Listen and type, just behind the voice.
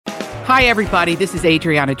Hi, everybody. This is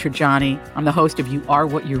Adriana Trajani. I'm the host of You Are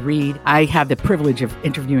What You Read. I have the privilege of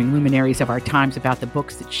interviewing luminaries of our times about the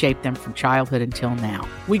books that shaped them from childhood until now.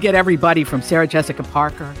 We get everybody from Sarah Jessica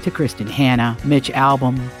Parker to Kristen Hanna, Mitch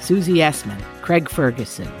Albom, Susie Essman, Craig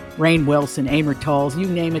Ferguson, Rainn Wilson, Amor Tolls, you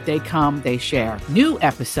name it, they come, they share. New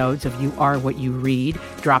episodes of You Are What You Read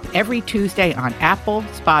drop every Tuesday on Apple,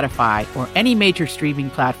 Spotify, or any major streaming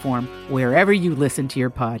platform wherever you listen to your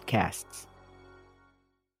podcasts.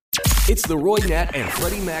 It's the Roy Nat and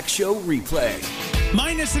Freddie Mac Show replay.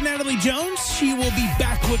 Minus Natalie Jones. She will be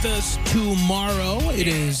back with us tomorrow. It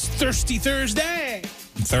is Thirsty Thursday.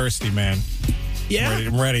 I'm thirsty, man. Yeah?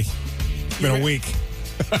 I'm ready. It's been a week.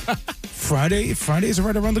 Fridays are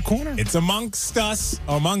right around the corner. It's amongst us.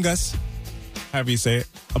 Among us. However you say it.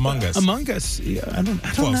 Among us. Among Us. Yeah, I don't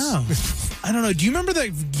Close. know. I don't know. Do you remember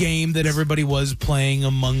that game that everybody was playing,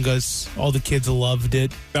 Among Us? All the kids loved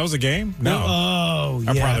it. That was a game? No. Oh,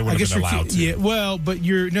 yeah. I probably would have been allowed to. Yeah, well, but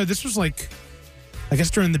this was like, I guess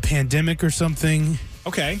during the pandemic or something.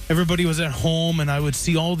 Okay. Everybody was at home, and I would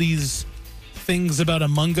see all these things about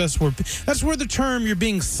Among Us. That's where the term "you're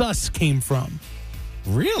being sus" came from.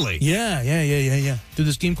 Really? Yeah. Through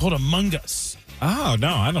this game called Among Us. Oh,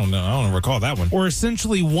 no, I don't know. I don't recall that one. Or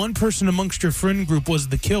essentially one person amongst your friend group was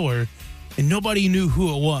the killer, and nobody knew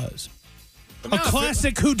who it was. A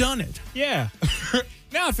classic whodunit. Yeah.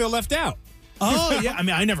 Now I feel left out. Oh, yeah. I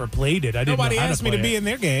mean, I never played it. I didn't Nobody know how asked to me play to be it. in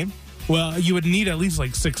their game. Well, you would need at least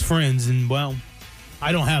like 6 friends, and, well,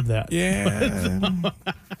 I don't have that. Yeah.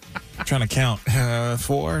 Trying to count.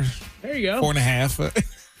 4. There you go. 4.5.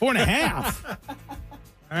 4.5.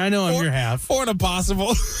 I know I'm your half. 4 and a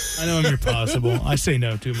possible. I know I'm your possible. I say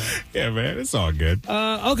no too much. Yeah, man. It's all good.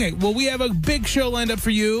 Okay, well, we have a big show lined up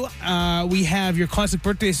for you. We have your classic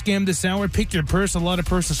birthday scam this hour. Pick your purse. A lot of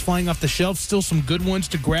purses flying off the shelf. Still some good ones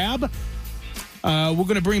to grab. We're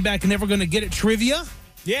going to bring back Never Gonna Get It trivia.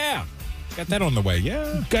 Yeah. Got that on the way.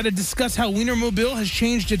 Yeah. Got to discuss how Wienermobile has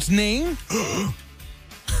changed its name.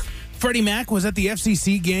 Freddie Mac was at the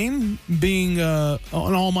FCC game being an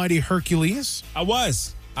almighty Hercules. I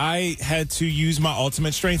was. I had to use my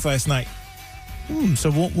ultimate strength last night. So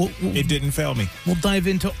we'll It didn't fail me. We'll dive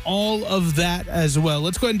into all of that as well.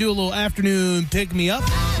 Let's go ahead and do a little afternoon pick me up.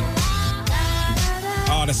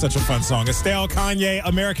 Oh, that's such a fun song. Estelle, Kanye,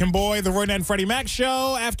 American Boy, the Roy Nat and Freddie Mac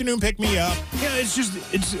Show. Afternoon pick me up. Yeah,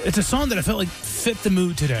 it's a song that I felt like fit the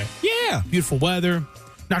mood today. Yeah. Beautiful weather,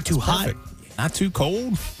 not too hot. Perfect. Not too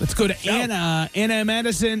cold. Let's go to Anna in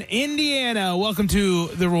Madison, Indiana. Welcome to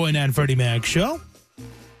the Roy Nat and Freddie Mac Show.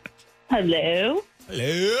 Hello.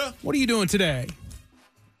 Hello. What are you doing today?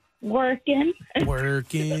 Working.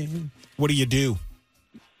 Working. What do? You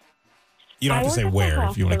don't I have to say work at the where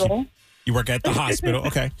if you want to keep. hospital. You work at the hospital.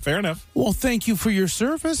 Okay, fair enough. Well, thank you for your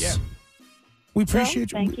service. Yeah. We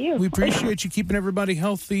appreciate Thank you. We appreciate you keeping everybody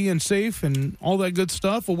healthy and safe and all that good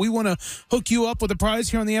stuff. Well, we want to hook you up with a prize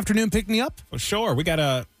here on the afternoon pick me up. Well, sure. We got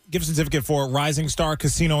a gift certificate for Rising Star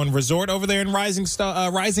Casino and Resort over there in Rising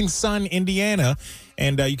Sun, Indiana.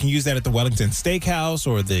 And you can use that at the Wellington Steakhouse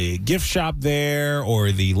or the gift shop there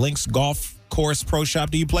or the Lynx Golf Course Pro Shop.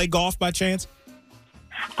 Do you play golf by chance?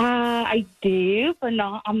 I do, but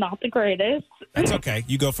I'm not the greatest. That's okay.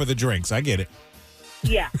 You go for the drinks. I get it.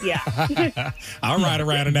 Yeah. I'll ride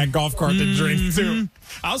around in that golf cart to drink, too.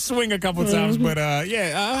 I'll swing a couple times, but,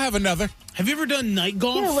 I'll have another. Have you ever done night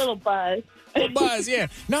golf? Get a little buzz. Buzz, yeah.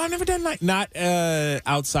 No, I've never done not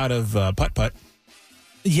outside of putt-putt.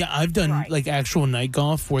 Yeah, I've done like actual night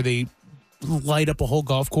golf where they light up a whole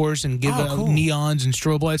golf course and give cool. neons and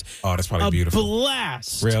strobe lights. Oh, that's probably beautiful.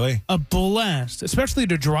 Blast. Really? A blast, especially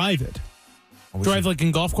to drive it. Drive like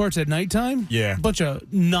in golf carts at nighttime? Yeah. Bunch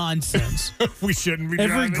of nonsense. We shouldn't be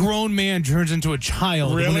Every driving. grown man turns into a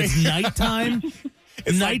child when Really? it's nighttime.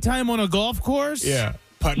 Nighttime on a golf course? Yeah.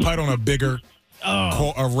 Putt on a bigger,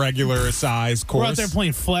 a regular size course. We're out there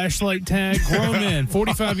playing flashlight tag. Grown men,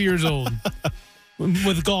 45 years old,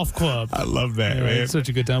 with a golf club. I love that, Yeah, man. it's such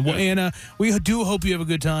a good time. Well, Anna, we do hope you have a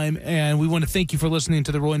good time, and we want to thank you for listening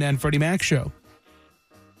to the Roy Nat and Freddie Mac Show.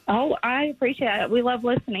 Oh, I appreciate it. We love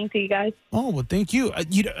listening to you guys. Oh, well, thank you.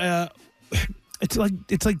 It's like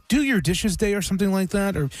do your dishes day or something like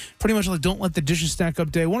that, or pretty much like don't let the dishes stack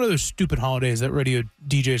up day. One of those stupid holidays that radio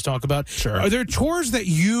DJs talk about. Sure. Are there chores that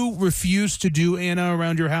you refuse to do, Anna,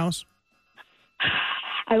 around your house?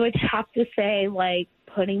 I would have to say, like,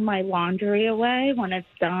 putting my laundry away when it's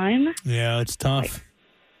done. Yeah, it's tough.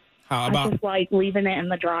 How I about just like leaving it in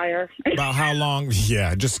the dryer. about how long?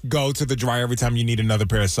 Yeah, just go to the dryer every time you need another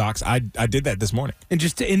pair of socks. I did that this morning. And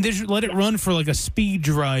just let it run for like a speed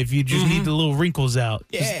drive. You just need the little wrinkles out.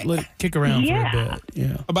 Yeah. Just let it kick around for a bit.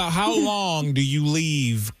 Yeah. About how long do you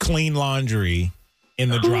leave clean laundry in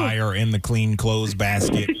the dryer, in the clean clothes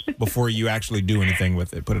basket, before you actually do anything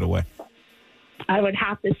with it? Put it away. I would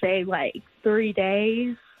have to say like 3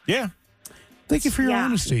 days. Yeah, Thank you for your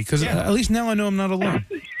honesty, because at least now I know I'm not alone.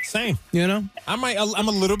 same. You know? I'm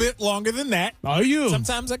a little bit longer than that. Are you?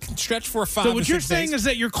 Sometimes I can stretch for 5 So or what 6 you're saying days. is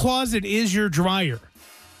that your closet is your dryer.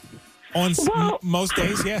 On Well- most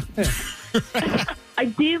days, yeah. I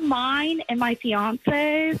do mine and my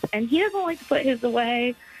fiance's, and he doesn't like to put his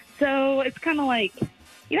away. So it's kind of like,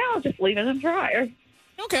 I'll just leave it in the dryer.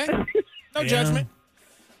 Okay. No Yeah. judgment.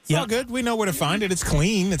 It's all good. We know where to find it. It's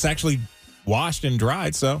clean. It's actually washed and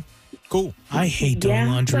dried, so cool. I hate doing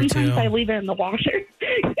laundry sometimes too. I leave it in the washer.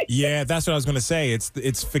 Yeah, that's what I was going to say.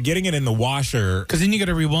 It's forgetting it in the washer Because then you got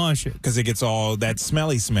to rewash it. because it gets all that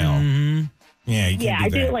smelly smell. Mm-hmm. Yeah, you Yeah, I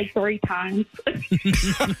can't do do it that. like 3 times.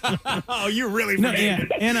 Oh, you really No, yeah,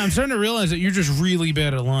 and I'm starting to realize that you're just really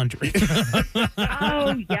bad at laundry.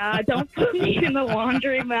 Oh, yeah, don't put me in the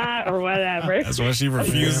laundromat or whatever. That's why she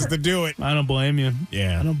refuses to do it. I don't blame you.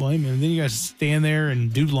 Yeah. I don't blame you. And then you guys stand there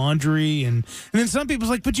and do laundry, and then some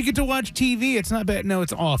people's like, but you get to watch TV. It's not bad. No,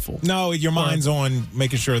 it's awful. No, your mind's on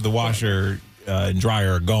making sure the washer and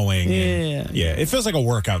dryer are going. And, Yeah. it feels like a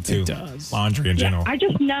workout too. It does. Laundry in general. I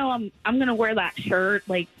just know I'm going to wear that shirt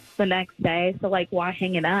like the next day. So, like, why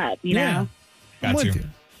hang it up, you know? I'm Got with you.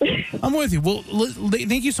 you. I'm with you. Well,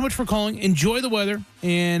 thank you so much for calling. Enjoy the weather,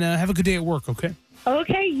 and have a good day at work, okay?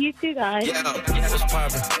 Okay, you too, guys.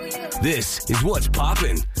 This is What's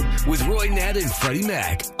Poppin' with Roy Nat and Freddie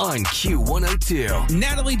Mac on Q102.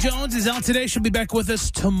 Natalie Jones is out today. She'll be back with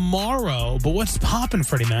us tomorrow. But what's poppin',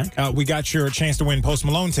 Freddie Mac? We got your chance to win Post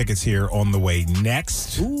Malone tickets here on the way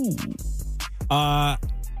next. Ooh.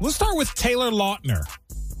 We'll start with Taylor Lautner.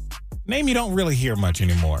 Name you don't really hear much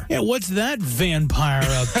anymore. Yeah, what's that vampire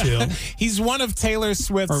up to? He's one of Taylor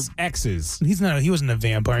Swift's exes. He wasn't a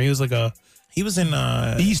vampire. He was like a He was in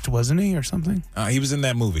beast, wasn't he, or something? he was in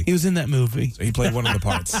that movie. He was in that movie. So he played one of the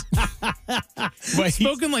parts. But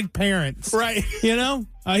Spoken like parents. right. You know?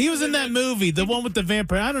 He was in that movie, the one with the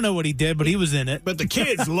vampire. I don't know what he did, but he was in it. But the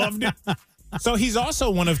kids loved it. So he's also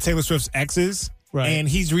one of Taylor Swift's exes. Right. And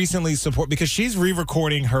he's recently because she's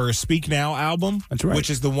re-recording her Speak Now album. That's right. Which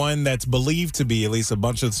is the one that's believed to be, at least a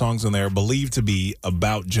bunch of the songs on there, are believed to be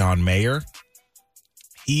about John Mayer.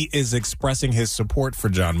 He is expressing his support for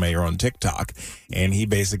John Mayer on TikTok. And he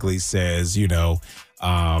basically says,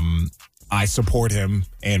 I support him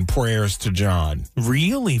and prayers to John.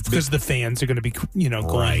 Really? Because the fans are going to be,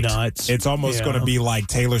 going nuts. It's almost going to be like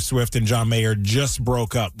Taylor Swift and John Mayer just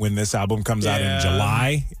broke up when this album comes out in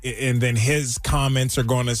July. And then his comments are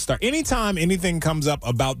going to start. Anytime anything comes up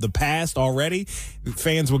about the past already,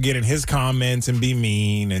 fans will get in his comments and be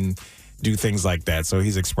mean and do things like that. So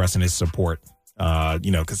he's expressing his support.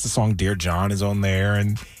 Because the song Dear John is on there,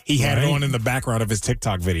 and he had it on in the background of his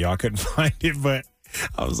TikTok video. I couldn't find it, but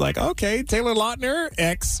I was like, okay, Taylor Lautner,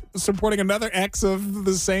 ex, supporting another ex of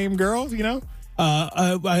the same girl,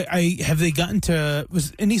 I have they gotten to,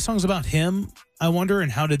 was any songs about him? I wonder,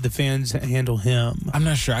 and how did the fans handle him? I'm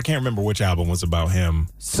not sure. I can't remember which album was about him.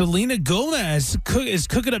 Selena Gomez is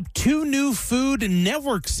cooking up 2 new Food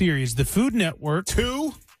Network series. The Food Network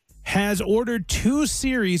 2 has ordered 2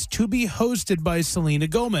 series to be hosted by Selena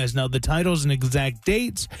Gomez. Now, the titles and exact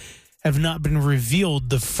dates have not been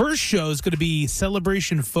revealed. The first show is going to be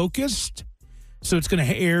celebration focused, so it's going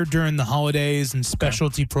to air during the holidays and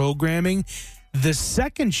specialty programming. The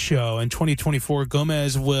second show in 2024,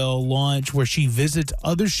 Gomez will launch where she visits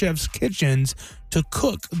other chefs' kitchens to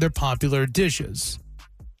cook their popular dishes.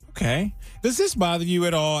 Okay. Does this bother you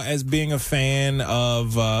at all as being a fan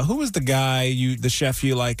of, who was the guy, the chef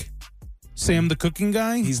you like? Sam the cooking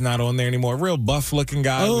guy? He's not on there anymore. Real buff looking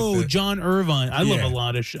guy. Oh, John Irvine. I love a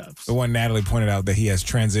lot of chefs. The one Natalie pointed out that he has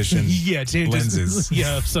transition lenses.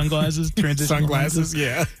 Yeah, sunglasses. Transition Sunglasses,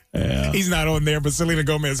 lenses. yeah. He's not on there, but Selena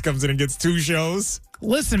Gomez comes in and gets 2 shows.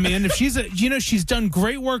 Listen, man, if she's done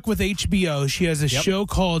great work with HBO. She has a show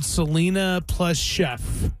called Selena Plus Chef.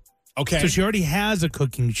 Okay. So she already has a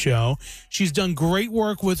cooking show. She's done great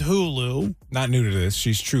work with Hulu. Not new to this.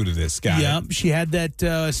 She's true to this. Got Yep. She had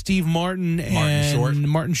that Steve Martin and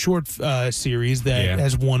Martin Short series that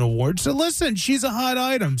has won awards. So listen, she's a hot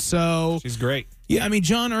item. So she's great. Yeah, I mean,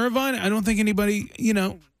 John Irvine, I don't think anybody,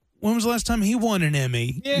 when was the last time he won an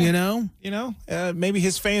Emmy? Yeah. Maybe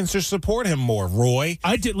his fans should support him more, Roy.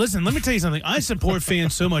 Listen, let me tell you something. I support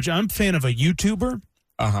fans so much. I'm a fan of a YouTuber.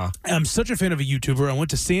 I'm such a fan of a YouTuber. I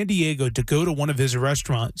went to San Diego to go to one of his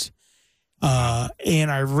restaurants,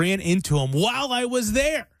 and I ran into him while I was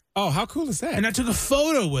there. Oh, how cool is that? And I took a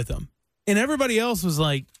photo with him, and everybody else was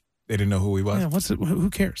like, they didn't know who he was. Yeah, who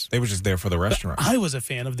cares? They were just there for the restaurant. But I was a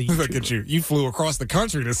fan of the YouTuber. Look at you. You flew across the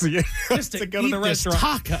country to see it. Just to go to the restaurant.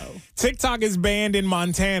 Taco. TikTok is banned in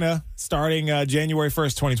Montana starting January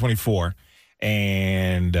 1st, 2024.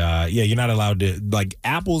 And, you're not allowed to, like,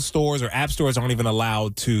 Apple stores or app stores aren't even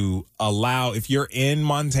allowed to if you're in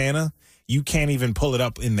Montana, you can't even pull it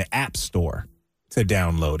up in the app store to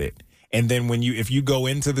download it. And then if you go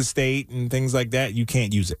into the state and things like that, you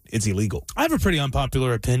can't use it. It's illegal. I have a pretty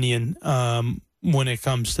unpopular opinion when it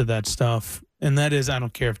comes to that stuff, and that is I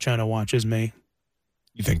don't care if China watches me.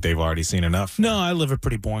 You think they've already seen enough? No, I live a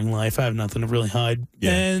pretty boring life. I have nothing to really hide.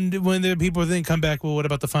 Yeah. And when the people then come back, well, what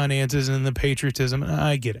about the finances and the patriotism?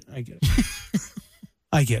 I get it. I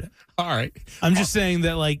get it. All right. I'm just saying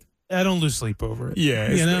that, like, I don't lose sleep over it. Yeah,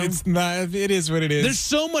 it's not. It is what it is. There's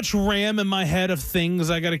so much RAM in my head of things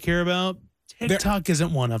I got to care about. TikTok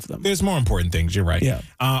isn't one of them. There's more important things. You're right. Yeah.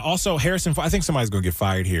 Also, Harrison. I think somebody's going to get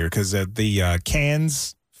fired here because at the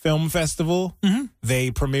Cannes Film Festival, they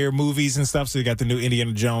premiere movies and stuff. So you got the new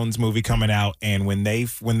Indiana Jones movie coming out, and when they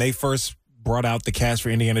first brought out the cast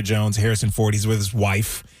for Indiana Jones, Harrison Ford, he's with his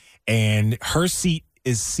wife, and her seat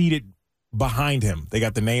is seated behind him. They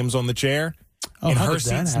got the names on the chair. And her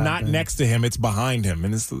seat's not next to him; it's behind him,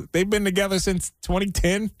 and they've been together since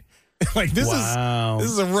 2010. Like this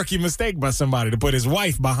is a rookie mistake by somebody to put his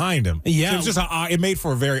wife behind him. Yeah, so it was just it made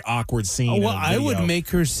for a very awkward scene. Well, I would make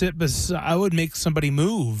her sit beside. I would make somebody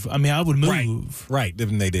move. I mean, I would move. Right.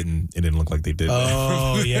 They didn't. It didn't look like they did.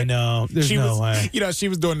 Oh yeah, no. There's no way. She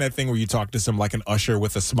was doing that thing where you talk to some like an usher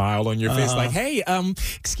with a smile on your face, like, "Hey,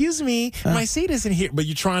 excuse me, my seat isn't here," but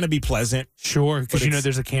you're trying to be pleasant. Sure, because you know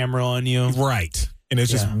there's a camera on you. Right, and it's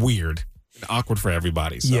just weird. Awkward for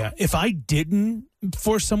everybody. So. Yeah, if I didn't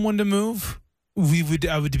force someone to move,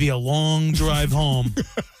 I would be a long drive home.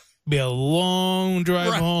 Be a long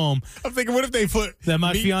drive home. I'm thinking, what if they put that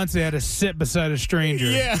my fiance had to sit beside a stranger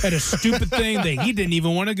at a stupid thing that he didn't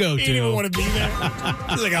even want to go to. He didn't even want to be there.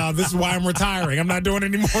 He's like, oh, this is why I'm retiring. I'm not doing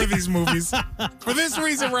any more of these movies for this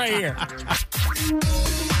reason right here.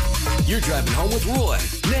 You're driving home with Roy,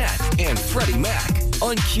 Nat, and Freddie Mac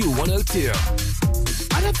on Q102.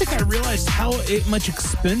 I don't think I realized how much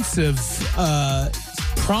expensive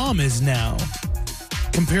prom is now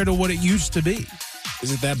compared to what it used to be.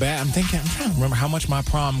 Is it that bad? I'm trying to remember how much my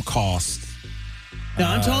prom cost.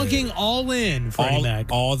 Now, I'm talking all in, Freddie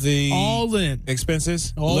Mac. All in.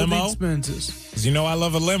 Expenses? All limo? the expenses. Because you know I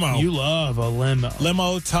love a limo. You love a limo.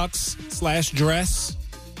 Limo, tux/dress,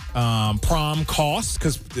 prom cost,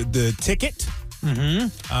 because the ticket.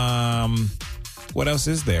 Mm-hmm. What else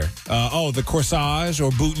is there? The corsage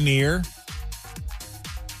or boutonniere.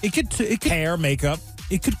 It could hair, makeup.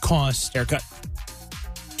 It could cost haircut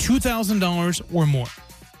 $2,000 or more.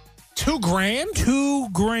 $2,000?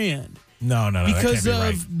 $2,000. No.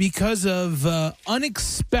 Because of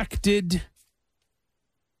unexpected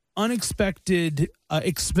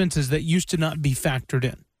expenses that used to not be factored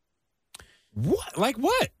in. What? Like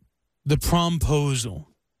what? The promposal.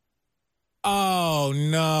 Oh,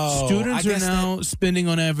 no. Students are now spending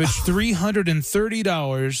on average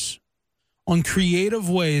 $330 on creative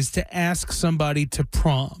ways to ask somebody to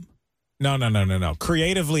prom. No.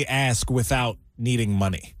 Creatively ask without needing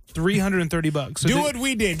money. $330. So what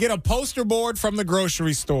we did. Get a poster board from the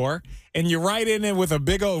grocery store, and you write on it with a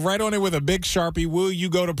big Sharpie, will you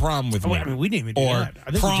go to prom with me? I mean, we didn't even do that. I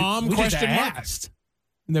think prom we question mark. Asked.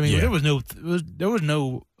 I mean, there was no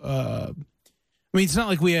I mean, it's not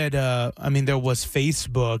like we had, there was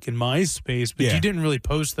Facebook and MySpace, but you didn't really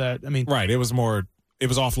post that. I mean, right. It was offline. It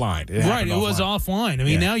was offline. I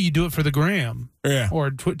mean, now you do it for the gram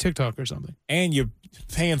or TikTok or something. And you're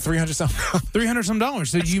paying $300-something. $300-some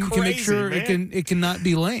so you can make sure it cannot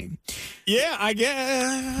be lame. Yeah, I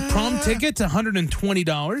guess. Prom tickets,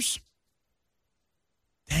 $120.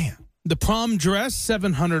 Damn. The prom dress,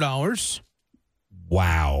 $700.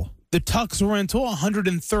 Wow. The tux rental,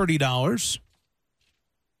 $130.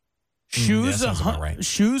 Shoes,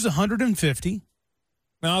 shoes, $150.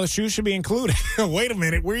 No, the shoes should be included. Wait a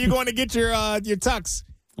minute. Where are you going to get your tux?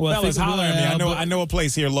 Well, fellas, holler at me. I know a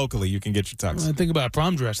place here locally you can get your tux. Well, think about a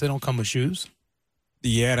prom dress. They don't come with shoes.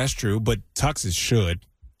 Yeah, that's true, but tuxes should.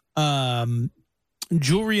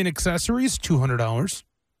 Jewelry and accessories, $200.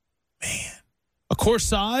 Man. A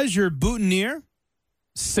corsage, your boutonniere,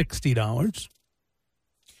 $60.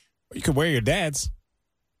 You could wear your dad's.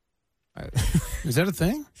 Is that a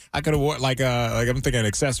thing? I could have worn like I'm thinking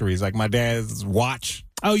accessories, like my dad's watch.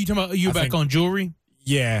 Oh, you talking about back on jewelry?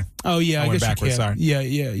 Yeah. Oh yeah, I I went guess backwards, you can.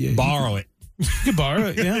 sorry. Yeah. Borrow it. You can borrow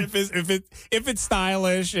it. Yeah. if it's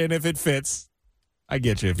stylish and if it fits, I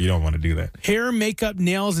get you if you don't want to do that. Hair, makeup,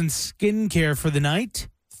 nails, and skincare for the night.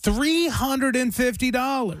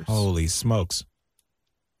 $350 Holy smokes.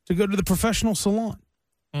 to go to the professional salon.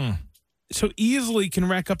 Mm. So easily can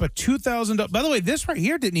rack up a $2,000. By the way, this right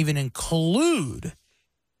here didn't even include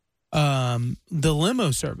the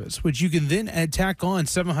limo service, which you can then tack on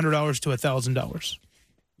 $700 to $1,000.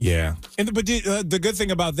 Yeah. But the good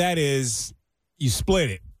thing about that is you split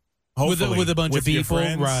it. Hopefully, with a bunch of your people.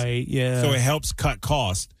 friends. Right, yeah. So it helps cut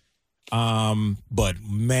cost. But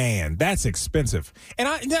man, that's expensive. And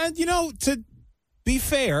to be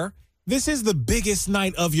fair, this is the biggest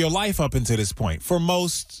night of your life up until this point for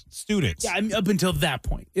most students. Yeah, I mean, up until that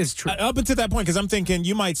point, it's true. Up until that point, because I'm thinking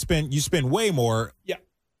you spend way more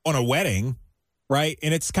on a wedding, right?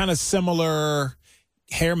 And it's kind of similar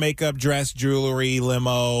hair, makeup, dress, jewelry,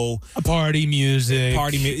 limo. A party, music.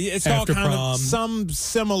 It's all after kind prom. of some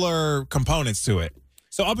similar components to it.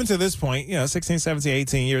 So up until this point, 16, 17,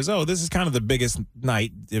 18 years old, this is kind of the biggest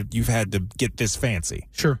night if you've had to get this fancy.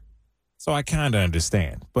 Sure. So I kind of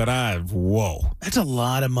understand. But whoa. That's a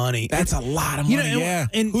lot of money. That's a lot of money, yeah.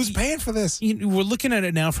 And who's paying for this? We're looking at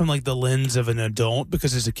it now from like the lens of an adult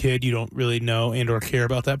because as a kid, you don't really know and or care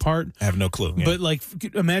about that part. I have no clue. Yeah. But like,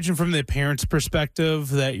 imagine from the parent's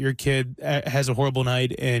perspective that your kid has a horrible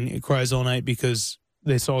night and it cries all night because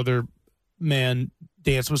they saw their man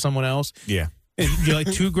dance with someone else. Yeah. And you're like,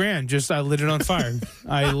 $2,000. I lit it on fire.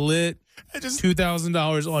 I lit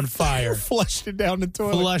 $2,000 on fire. Flushed it down the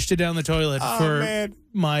toilet. Flushed it down the toilet for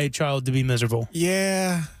my child to be miserable.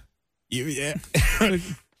 Yeah.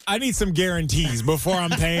 I need some guarantees before I'm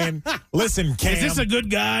paying. Listen, Cam. Is this a good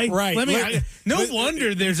guy? Right. No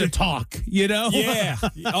wonder there's a talk, Yeah.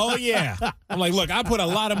 Oh, yeah. I'm like, look, I put a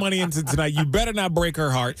lot of money into tonight. You better not break her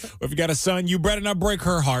heart. Or if you got a son, you better not break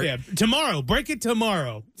her heart. Yeah. Tomorrow. Break it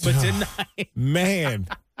tomorrow. But tonight. Man,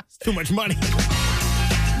 it's too much money.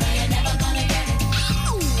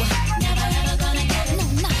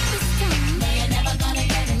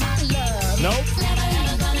 Nope.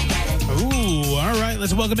 Ooh, all right.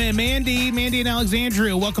 Let's welcome in Mandy and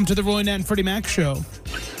Alexandria. Welcome to the Roy Nat and Freddie Mac Show.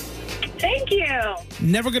 Thank you.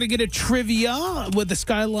 Never going to get a trivia with the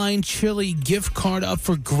Skyline Chili gift card up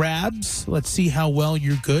for grabs. Let's see how well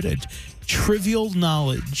you're good at trivial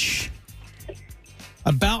knowledge.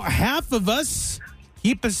 About half of us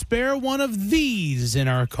keep a spare one of these in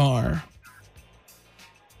our car.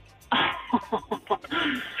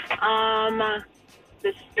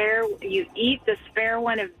 You eat the spare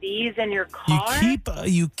one of these in your car?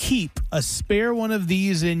 You keep a spare one of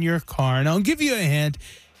these in your car. And I'll give you a hint.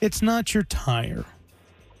 It's not your tire.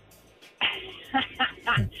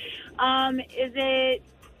 Is it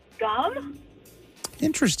gum?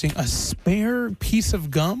 Interesting. A spare piece of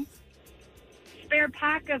gum? Spare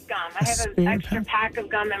pack of gum. I have an extra pack of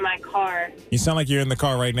gum in my car. You sound like you're in the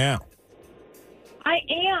car right now. I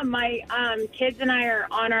am. My kids and I are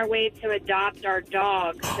on our way to adopt our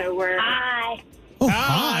dog, so we're... Hi. Oh,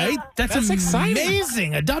 hi. That's exciting.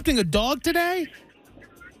 Amazing. Adopting a dog today?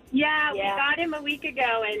 Yeah, we got him a week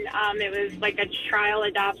ago, and it was like a trial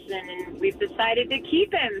adoption, and we've decided to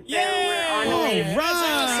keep him. So we're on the way. All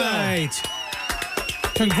right.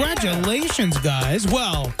 Congratulations, guys.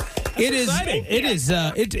 Well,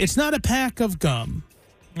 it's not a pack of gum.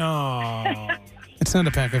 Oh. It's not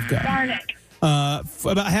a pack of gum. Darn it.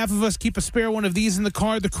 About half of us keep a spare one of these in the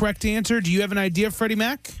car. The correct answer. Do you have an idea, Freddie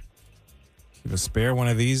Mac? Keep a spare one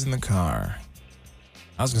of these in the car.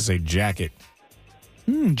 I was going to say jacket.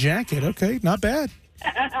 Jacket. Okay, not bad.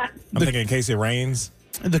 I'm thinking in case it rains.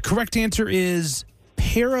 The correct answer is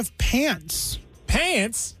pair of pants.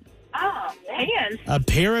 Pants? Oh, man. A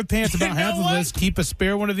pair of pants. About half of us keep a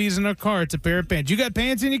spare one of these in our car. It's a pair of pants. You got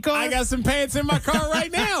pants in your car? I got some pants in my car right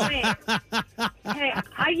now. Hey,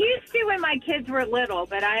 I used to when my kids were little,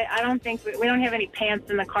 but I don't think we don't have any pants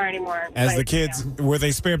in the car anymore. As the kids, were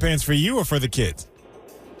they spare pants for you or for the kids?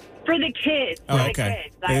 For the kids. Oh, okay.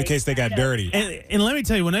 In case they got dirty. And let me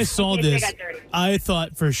tell you, when I saw In case they this, got dirty. I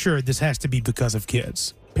thought for sure this has to be because of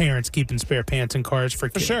kids. Parents keeping spare pants in cars for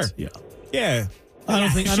kids. sure. Yeah. Yeah. I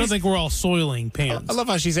don't think we're all soiling pants. I love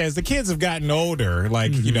how she says the kids have gotten older,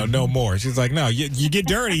 like, no more. She's like, no, you get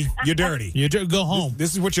dirty, you're dirty. Go home.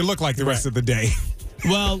 This is what you look like the rest of the day.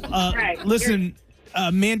 Well, listen,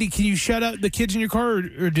 Mandy, can you shout out the kids in your car,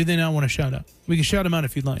 or do they not want to shout out? We can shout them out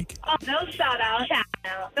if you'd like. Oh, no shout out.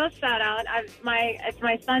 No shout out. It's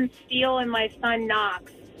my son Steele and my son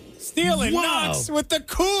Knox. Steele and Wow. Knox with the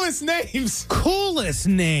coolest names. Coolest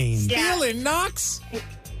name. Yeah. Steele and Knox?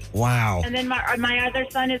 Wow. And then my other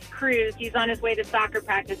son is Cruz. He's on his way to soccer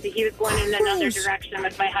practice. He was going in another direction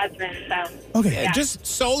with my husband. So Okay. yeah. Just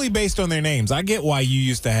solely based on their names. I get why you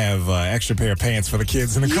used to have extra pair of pants for the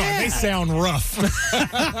kids in the car. Yeah. They sound rough.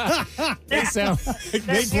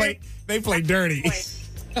 They play dirty.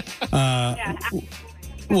 Yeah.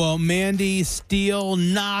 Well, Mandy, Steele,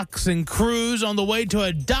 Knox, and Cruz on the way to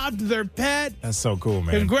adopt their pet. That's so cool,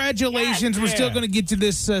 man. Congratulations. We're still going to get you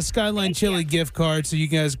this Skyline Chili gift card so you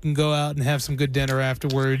guys can go out and have some good dinner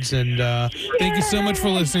afterwards. And thank you so much for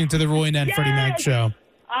listening to the Roy Nat and Freddie Mac Show.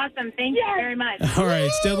 Awesome. Thank you very much. All right,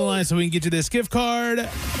 stay on the line so we can get you this gift card.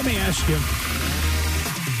 Let me ask you,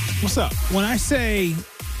 What's up? when I say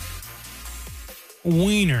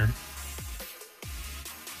wiener,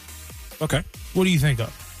 Okay. what do you think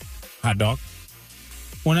of? Hot dog.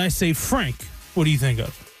 When I say Frank, what do you think of?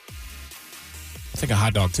 I think a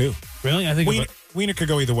hot dog, too. Really? I think of Wiener could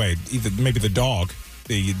go either way. Either maybe the dog,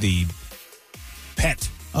 the pet.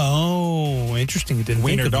 Oh, interesting. I didn't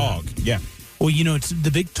Wiener think of dog. that. Yeah. Well, it's the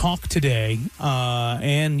big talk today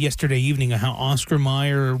and yesterday evening how Oscar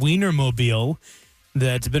Mayer Wienermobile,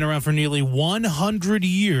 that's been around for nearly 100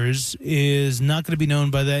 years, is not going to be known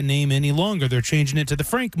by that name any longer. They're changing it to the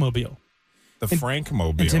Frankmobile. The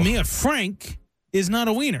Frankmobile. And to me, a Frank is not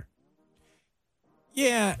a wiener.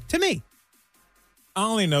 Yeah. To me. I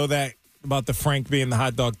only know that about the Frank being the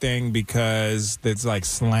hot dog thing because it's like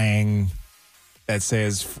slang that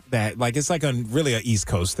says that, like, it's like really an East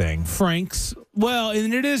Coast thing. Frank's. Well,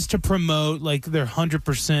 and it is to promote, like, their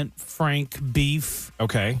 100% Frank beef.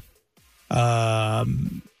 Okay.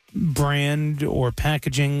 Brand or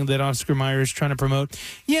packaging that Oscar Mayer is trying to promote.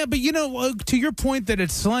 Yeah, but to your point that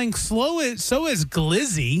it's slang, so is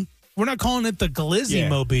Glizzy. We're not calling it the Glizzy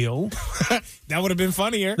Mobile. That would have been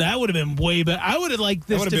funnier. That would have been way better. I would have liked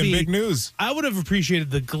this That would to have been be big news. I would have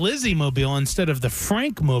appreciated the Glizzy Mobile instead of the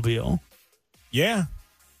Frank Mobile. Yeah.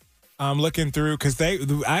 I'm looking through because I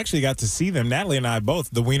actually got to see them, Natalie and I both,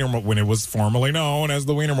 the Wiener, when it was formerly known as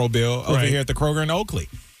the Wienermobile over here at the Kroger in Oakley.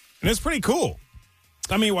 And it's pretty cool.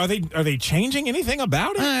 I mean, are they changing anything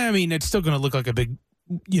about it? I mean, it's still going to look like a big,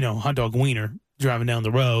 hot dog wiener driving down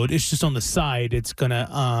the road. It's just on the side. It's going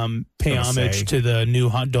to pay homage to the new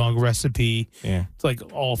hot dog recipe. Yeah. It's like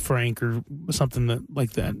all Frank or something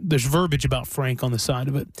like that. There's verbiage about Frank on the side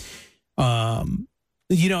of it. And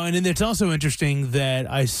then it's also interesting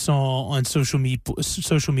that I saw on social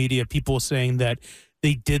media people saying that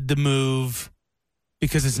they did the move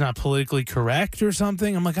because it's not politically correct or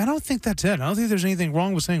something. I'm like, I don't think that's it. I don't think there's anything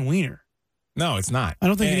wrong with saying wiener. No, it's not. I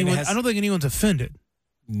don't think anyone's offended.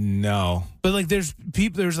 No. But like there's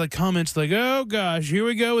like comments like, oh gosh, here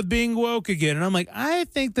we go with being woke again. And I'm like, I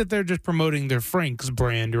think that they're just promoting their Frank's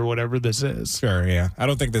brand or whatever this is. Sure, yeah. I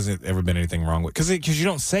don't think there's ever been anything wrong with because you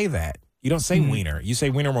don't say that. You don't say wiener. You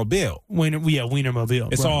say Wienermobile.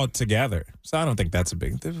 Wienermobile. It's right. all together. So I don't think that's a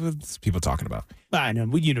big. There's people talking about. I know.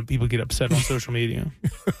 People get upset on social media.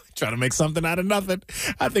 Try to make something out of nothing.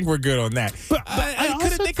 I think we're good on that. But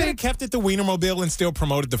they could have kept it the Wienermobile and still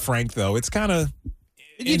promoted the Frank, though. It's kind of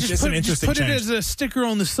you just an interesting put change. it as a sticker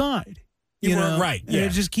on the side. You know? Right. Yeah.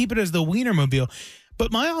 Just keep it as the Wienermobile.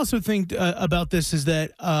 But my also think about this is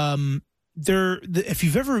that if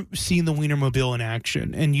you've ever seen the Wienermobile in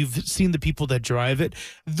action and you've seen the people that drive it,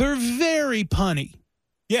 they're very punny.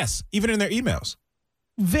 Yes, even in their emails.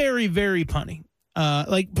 Very, very punny.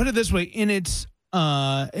 Like, put it this way, in its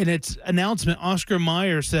announcement, Oscar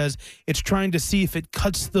Mayer says it's trying to see if it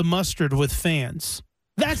cuts the mustard with fans.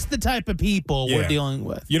 That's the type of people we're dealing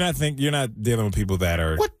with. You're not dealing with people that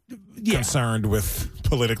are concerned with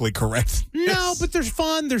politically correct. No, but they're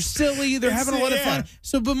fun. They're silly. They're having a lot of fun.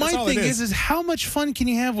 So, but my thing is how much fun can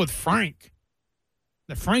you have with Frank?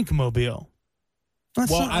 The Frankmobile.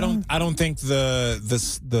 I don't think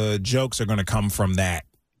the jokes are going to come from that.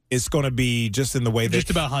 It's going to be just in the way that just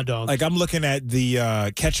about hot dogs. Like I'm looking at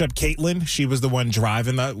the Ketchup Caitlin. She was the one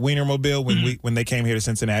driving the Wienermobile when they came here to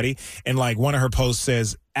Cincinnati, and like one of her posts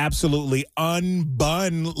says, "Absolutely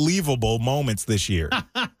unbelievable moments this year."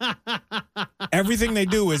 Everything they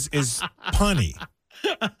do is punny.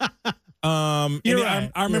 You're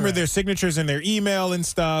right. I remember their signatures in their email and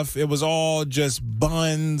stuff. It was all just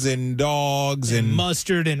buns and dogs and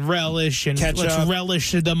mustard and relish and ketchup. Let's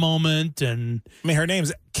relish the moment. And I mean, her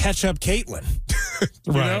name's Ketchup Caitlin,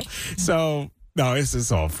 right? So no, it's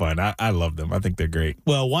just all fun. I love them. I think they're great.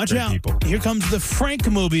 Well, watch out! People. Here comes the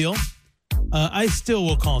Frankmobile. I still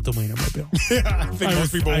will call it the Wienermobile. Yeah, I think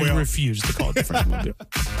most people will. I refuse to call it the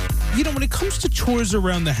Frankmobile. When it comes to chores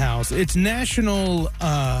around the house, it's National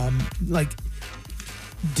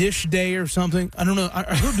Dish Day or something. I don't know.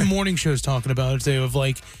 I heard the morning shows talking about it today of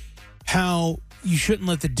like how you shouldn't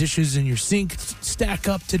let the dishes in your sink stack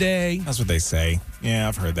up today. That's what they say. Yeah,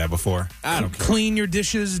 I've heard that before. I don't care. Clean your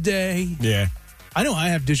dishes day. Yeah. I know I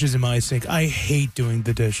have dishes in my sink. I hate doing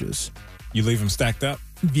the dishes. You leave them stacked up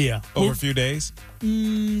Yeah. over a few days?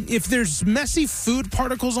 If there's messy food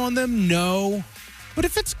particles on them, no. But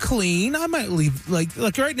if it's clean, I might leave. Like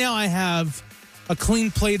right now, I have a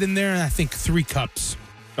clean plate in there and I think 3 cups.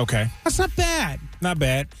 Okay. That's not bad. Not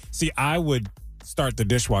bad. See, I would start the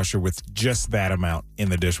dishwasher with just that amount in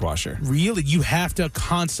the dishwasher. Really? You have to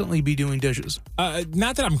constantly be doing dishes.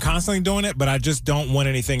 Not that I'm constantly doing it, but I just don't want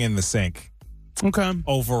anything in the sink Okay.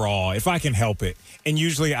 overall, if I can help it. And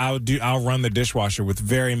usually I'll run the dishwasher with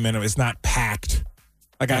very minimal. It's not packed.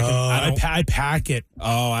 Like I pack it.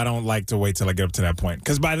 I don't like to wait till I get up to that point,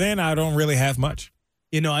 because by then I don't really have much.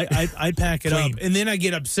 You know, I pack it up, and then I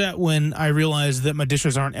get upset when I realize that my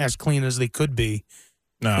dishes aren't as clean as they could be.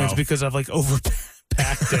 No, And it's because I've like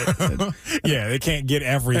overpacked it. Yeah, they can't get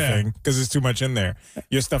everything because there's too much in there.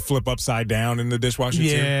 Your stuff flip upside down in the dishwasher too.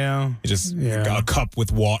 Yeah, You just got a cup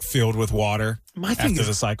with filled with water. My thing after is,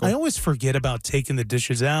 the cycle. I always forget about taking the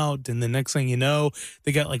dishes out, and the next thing you know,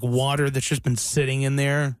 they got like water that's just been sitting in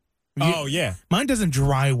there. Oh yeah, Mine doesn't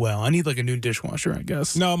dry well. I need like a new dishwasher, I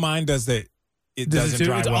guess. no, mine does that. It Does it doesn't do-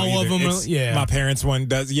 dry it's well all of either. them, It's- yeah. My parents' one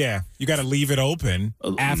does. Yeah, you got to leave it open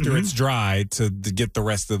after it's dry to get the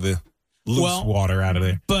rest of the loose water out of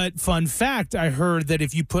there. But fun fact, I heard that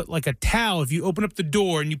if you put like a towel, if you open up the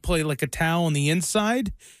door and you play like a towel on the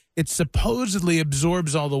inside, it supposedly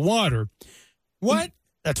absorbs all the water. What?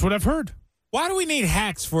 That's what I've heard. Why do we need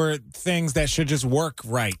hacks for things that should just work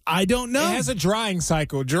right? I don't know. It has a drying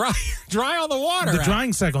cycle. Dry all the water. The out.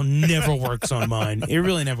 drying cycle never works on mine. It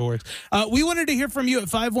really never works. We wanted to hear from you at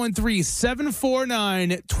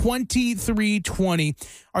 513-749-2320.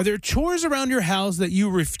 Are there chores around your house that you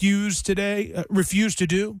refuse to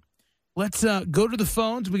do? Let's go to the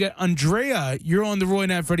phones. We got Andrea. You're on the Roy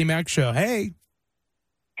and Freddie Mac show. Hey.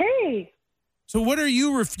 Hey. So what are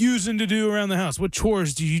you refusing to do around the house? What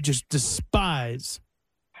chores do you just despise?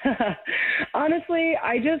 Honestly,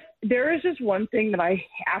 there is just one thing that I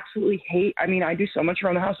absolutely hate. I mean, I do so much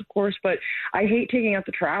around the house, of course, but I hate taking out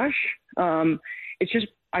the trash. I just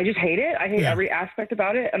hate it. I hate every aspect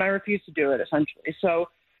about it, and I refuse to do it, essentially. So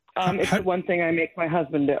it's the one thing I make my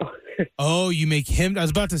husband do. Oh, you make him? I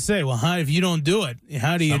was about to say, well, if you don't do it,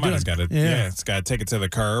 how do you Somebody's do it? it's got to take it to the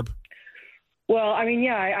curb. Well, I mean,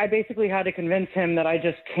 I basically had to convince him that I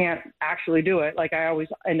just can't actually do it. Like, I always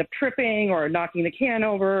end up tripping or knocking the can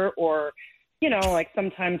over, or, like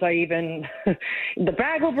sometimes I even, the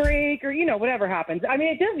bag will break, or, whatever happens. I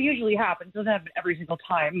mean, it does usually happen. It doesn't happen every single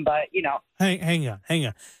time, but, Hang on.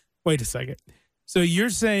 Wait a second. So you're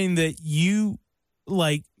saying that you,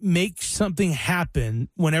 like, make something happen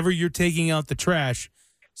whenever you're taking out the trash,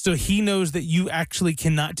 so he knows that you actually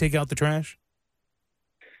cannot take out the trash?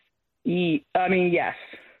 I mean, yes.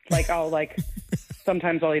 Like,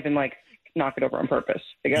 sometimes I'll even, knock it over on purpose,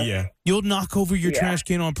 I guess. Yeah. You'll knock over your trash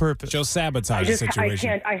can on purpose. She'll sabotage the situation.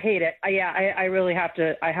 I can't. I hate it. I really have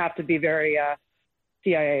to. I have to be very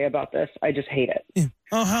CIA about this. I just hate it. Yeah.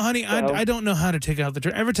 Oh, honey, I don't know how to take out the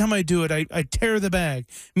trash. Every time I do it, I tear the bag.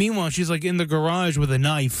 Meanwhile, she's like in the garage with a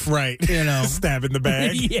knife. Right. Stabbing the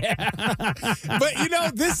bag. Yeah. But,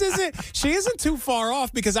 she isn't too far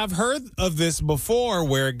off, because I've heard of this before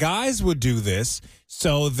where guys would do this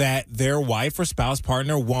so that their wife or spouse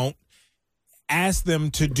partner won't ask them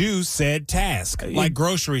to do said task, like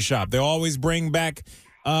grocery shop. They'll always bring back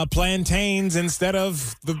plantains instead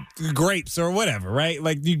of the grapes or whatever, right?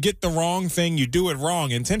 Like, you get the wrong thing, you do it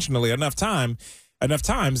wrong intentionally enough times,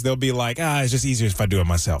 they'll be like, it's just easier if I do it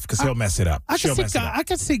myself, because he'll mess it up. I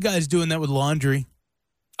can see guys doing that with laundry.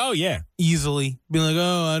 Oh, yeah. Easily. Being like,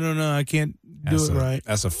 I don't know, I can't do it right.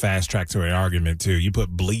 That's a fast track to an argument, too. You put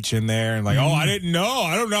bleach in there and I didn't know.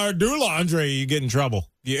 I don't know how to do laundry. You get in trouble.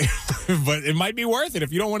 Yeah. But it might be worth it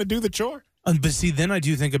if you don't want to do the chore. But see, then I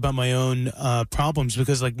do think about my own problems,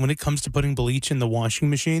 because when it comes to putting bleach in the washing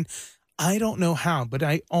machine, I don't know how, but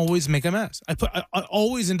I always make a mess. I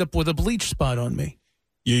always end up with a bleach spot on me.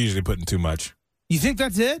 You're usually putting too much. You think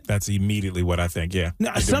that's it? That's immediately what I think, yeah.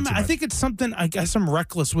 No, I think it's something, I guess I'm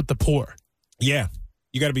reckless with the pour. Yeah.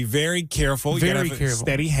 You got to be very careful. You got to have a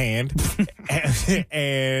steady hand.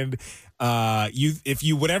 and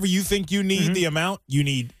whatever you think you need, the amount, you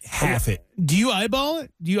need half it. Do you eyeball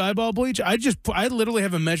it? Do you eyeball bleach? I literally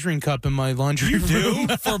have a measuring cup in my laundry room.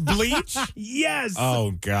 For bleach? Yes.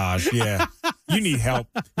 Oh, gosh, yeah. You need help.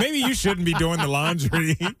 Maybe you shouldn't be doing the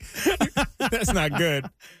laundry. That's not good.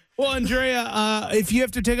 Well, Andrea, if you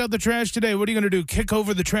have to take out the trash today, what are you going to do? Kick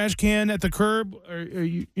over the trash can at the curb? Or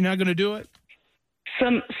you're not going to do it?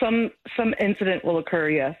 Some incident will occur,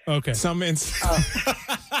 yes. Okay.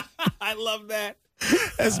 I love that.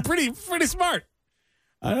 That's pretty smart.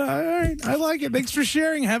 All right. I like it. Thanks for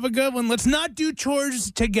sharing. Have a good one. Let's not do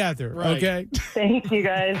chores together, Right. okay? Thank you,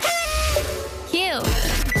 guys. Cute.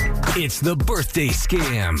 It's the birthday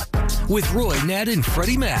scam with Roy, Nat, and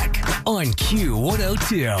Freddie Mac on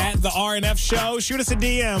Q102. At the RNF show, shoot us a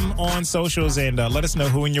DM on socials and let us know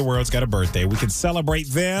who in your world's got a birthday. We can celebrate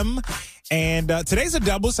them. And today's a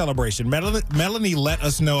double celebration. Melanie let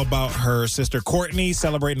us know about her sister Courtney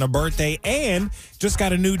celebrating her birthday and just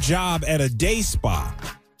got a new job at a day spa.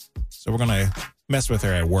 So we're going to mess with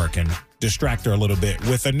her at work and distract her a little bit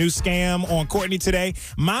with a new scam on Courtney today.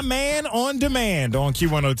 My Man on Demand on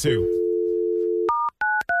Q102.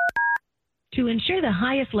 To ensure the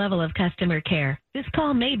highest level of customer care, this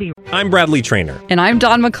call may be... I'm Bradley Trainer. And I'm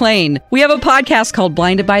Don McClain. We have a podcast called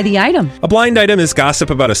Blinded by the Item. A blind item is gossip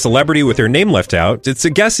about a celebrity with their name left out. It's a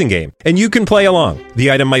guessing game, and you can play along.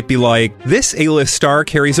 The item might be like, this A-list star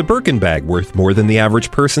carries a Birkin bag worth more than the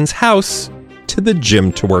average person's house to the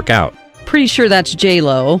gym to work out. Pretty sure that's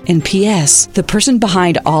J-Lo. And P.S. the person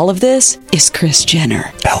behind all of this is Kris Jenner,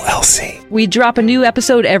 LLC. We drop a new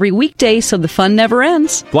episode every weekday so the fun never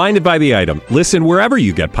ends. Blinded by the Item. Listen wherever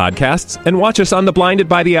you get podcasts and watch us on the Blinded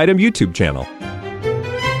by the Item YouTube channel.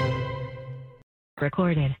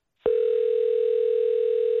 Recorded.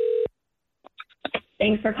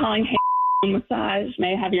 Thanks for calling Massage.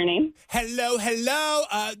 May I have your name? Hello.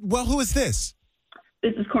 Well, who is this?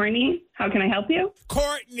 This is Courtney. How can I help you?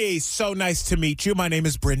 Courtney, so nice to meet you. My name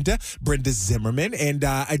is Brenda Zimmerman, and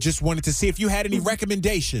I just wanted to see if you had any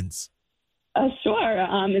recommendations.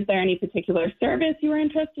 Sure. Is there any particular service you were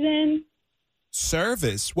interested in?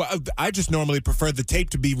 Service? Well, I just normally prefer the tape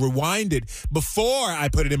to be rewinded before I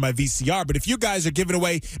put it in my VCR, but if you guys are giving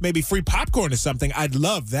away maybe free popcorn or something, I'd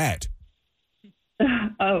love that.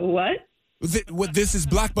 What? This is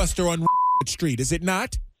Blockbuster on Street, is it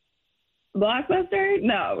not? Blockbuster?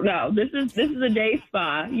 No. This is a day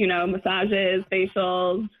spa. You know, massages,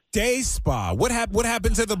 facials. Day spa. What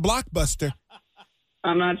happened to the Blockbuster?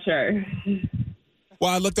 I'm not sure.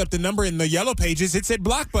 Well, I looked up the number in the yellow pages. It said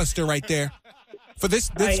Blockbuster right there for this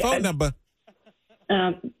phone number.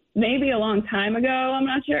 Maybe a long time ago. I'm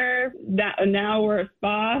not sure. Now we're a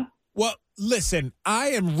spa. Well, listen, I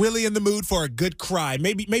am really in the mood for a good cry.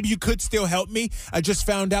 Maybe you could still help me. I just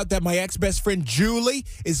found out that my ex-best friend Julie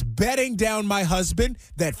is bedding down my husband,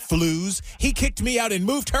 that flues. He kicked me out and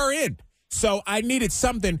moved her in. So I needed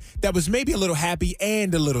something that was maybe a little happy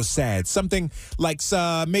and a little sad. Something like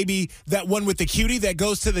maybe that one with the cutie that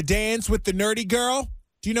goes to the dance with the nerdy girl.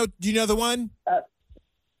 Do you know the one?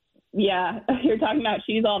 Yeah, you're talking about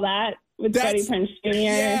She's All That with Freddie Prinze Jr.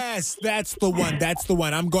 Yes, that's the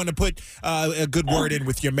one. I'm going to put a good word in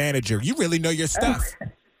with your manager. You really know your stuff.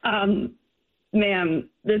 Ma'am,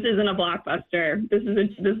 this isn't a Blockbuster. This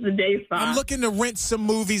is a day spa. I'm looking to rent some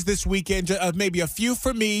movies this weekend, maybe a few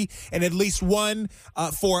for me and at least one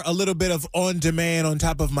for a little bit of on demand on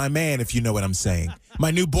top of my man, if you know what I'm saying.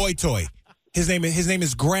 My new boy toy. His name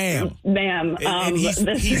is Graham. Ma'am, and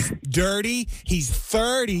he's dirty. He's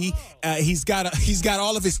 30. He's got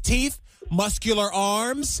all of his teeth, muscular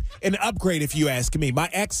arms, an upgrade if you ask me. My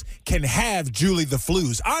ex can have Julie the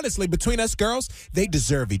Flues. Honestly, between us girls, they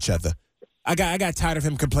deserve each other. I got tired of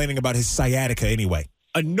him complaining about his sciatica anyway.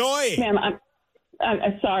 Annoying. Ma'am,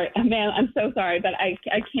 I'm sorry. Ma'am, I'm so sorry, but I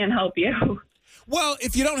can't help you. Well,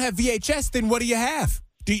 if you don't have VHS, then what do you have?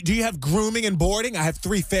 Do you have grooming and boarding? I have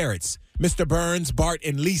 3 ferrets. Mr. Burns, Bart,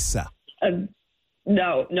 and Lisa.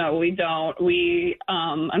 No, we don't. We,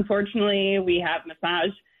 unfortunately, we have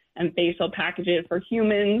massage and facial packages for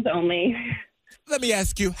humans only. Let me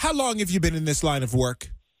ask you, how long have you been in this line of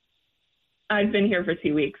work? I've been here for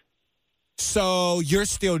 2 weeks. So you're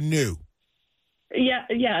still new? Yeah,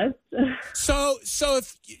 yes. So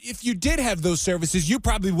if you did have those services, you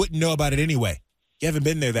probably wouldn't know about it anyway. You haven't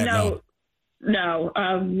been there that long. No,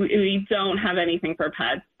 we don't have anything for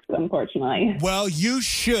pets, unfortunately. Well, you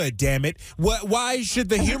should, damn it. Why should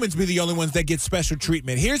the humans be the only ones that get special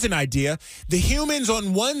treatment? Here's an idea. The humans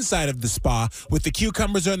on one side of the spa with the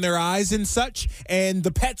cucumbers on their eyes and such, and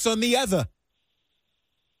the pets on the other.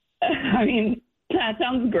 I mean, that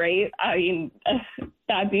sounds great. I mean,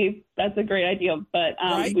 that's a great idea, but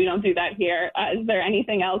right? We don't do that here. Is there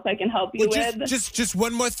anything else I can help you with? Just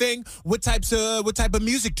one more thing. What type of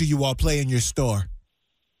music do you all play in your store?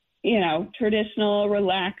 You know, traditional,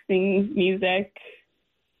 relaxing music.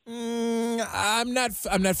 I'm not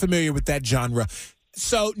familiar with that genre.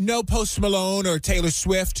 So no Post Malone or Taylor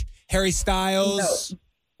Swift, Harry Styles.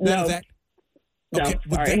 No. None of that. No, okay,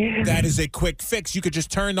 sorry. That is a quick fix. You could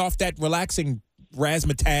just turn off that relaxing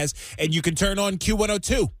razzmatazz, and you can turn on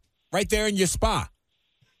Q102 right there in your spa.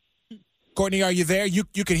 Courtney, are you there? You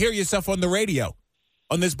can hear yourself on the radio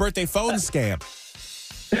on this birthday phone scam.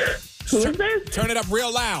 Who is this? Turn it up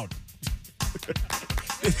real loud.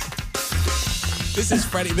 This is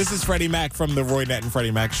Freddie Mac from the Roy Nat and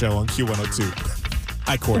Freddie Mac show on Q102.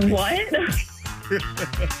 Hi, Courtney. What?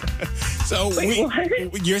 So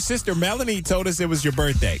what? Your sister Melanie told us it was your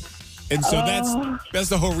birthday. And so that's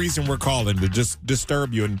the whole reason we're calling, to just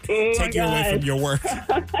disturb you and take you away from your work.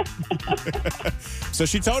 So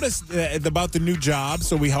she told us about the new job,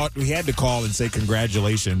 so we had to call and say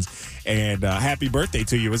congratulations and happy birthday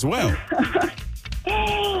to you as well.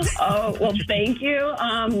 Oh, well, thank you.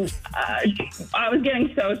 I was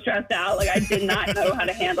getting so stressed out. Like, I did not know how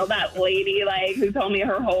to handle that lady, like, who told me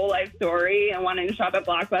her whole life story and wanting to shop at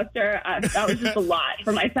Blockbuster. That was just a lot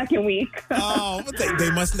for my second week. Oh, but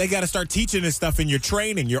they got to start teaching this stuff in your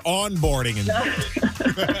training, your onboarding.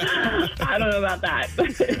 I don't know about that.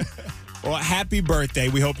 Well, happy birthday.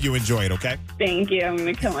 We hope you enjoy it, okay? Thank you. I'm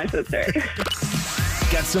going to kill my sister.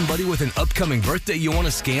 Got somebody with an upcoming birthday you want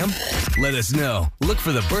to scam? Let us know. Look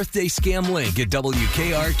for the birthday scam link at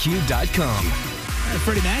WKRQ.com. All right,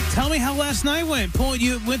 Freddie Mac, tell me how last night went.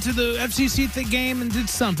 You went to the FCC game and did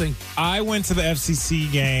something. I went to the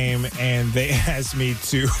FCC game, and they asked me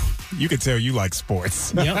to... You can tell you like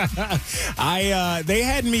sports. Yep. They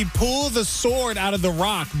had me pull the sword out of the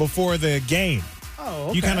rock before the game. Oh,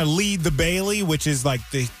 okay. You kind of lead the Bailey, which is like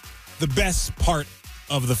the best part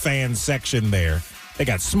of the fan section there. They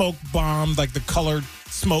got smoke bombs, like the colored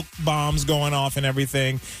smoke bombs going off and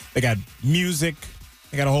everything. They got music.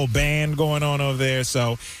 They got a whole band going on over there.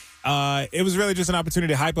 So it was really just an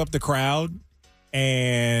opportunity to hype up the crowd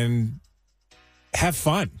and have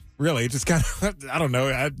fun. Really, just kind of, I don't know.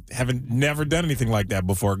 I never done anything like that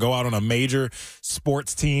before. Go out on a major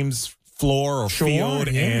sports team's floor or field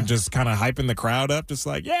and just kind of hyping the crowd up. Just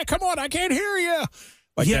like, yeah, come on, I can't hear you.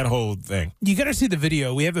 Like that whole thing. You got to see the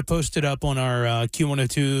video. We have it posted up on our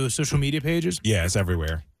Q102 social media pages. Yeah, it's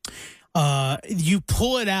everywhere. You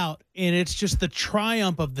pull it out, and it's just the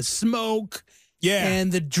triumph of the smoke. Yeah.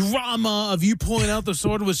 And the drama of you pulling out the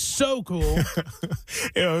sword was so cool.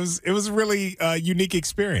 It was a really unique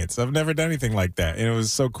experience. I've never done anything like that. And it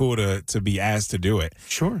was so cool to be asked to do it.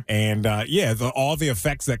 Sure. And all the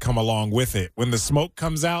effects that come along with it. When the smoke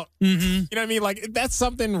comes out, you know what I mean? Like, that's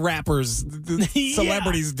something rappers,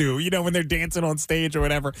 celebrities do. You know, when they're dancing on stage or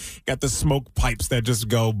whatever, got the smoke pipes that just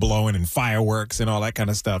go blowing and fireworks and all that kind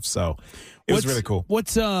of stuff. So it was really cool.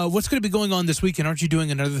 What's going to be going on this weekend? Aren't you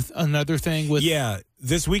doing another thing with? Yeah,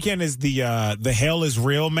 this weekend is the Hell is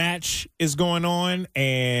Real match is going on,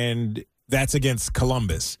 and that's against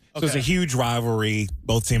Columbus. So it's a huge rivalry.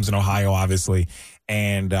 Both teams in Ohio, obviously.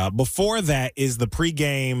 And before that is the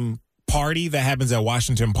pregame party that happens at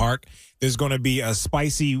Washington Park. There's going to be a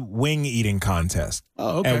spicy wing eating contest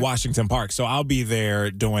at Washington Park. So I'll be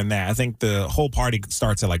there doing that. I think the whole party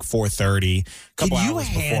starts at like 4:30. Can you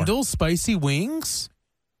handle spicy wings?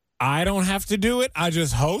 I don't have to do it. I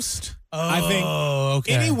just host. I think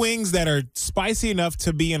any wings that are spicy enough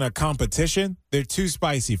to be in a competition, they're too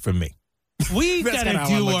spicy for me. We got to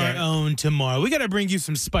do our own tomorrow. We got to bring you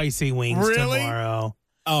some spicy wings tomorrow.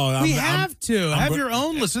 Oh, we have to have your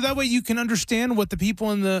own list, so that way you can understand what the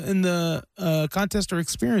people in the contest are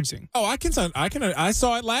experiencing. Oh, I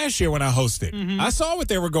saw it last year when I hosted. I saw what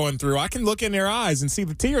they were going through. I can look in their eyes and see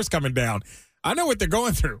the tears coming down. I know what they're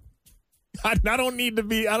going through. I don't need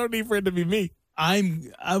for it to be me.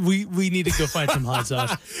 We need to go find some hot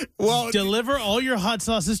sauce. Well, deliver all your hot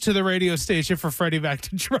sauces to the radio station for Freddie Mac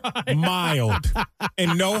to try. Mild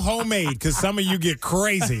and no homemade, because some of you get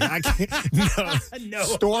crazy. I can't. No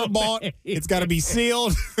store bought. It's got to be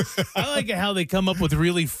sealed. I like how they come up with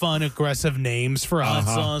really fun, aggressive names for hot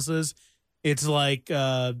sauces. It's like,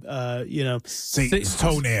 Satan's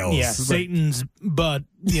toenails. Yeah, Satan's butt.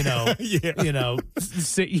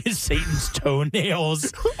 Satan's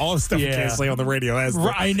toenails. All the stuff you can't say on the radio.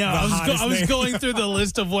 I know. I was going through the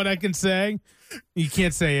list of what I can say. You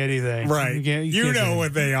can't say anything. Right. You know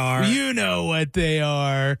what they are. You know what they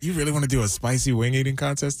are. You really want to do a spicy wing eating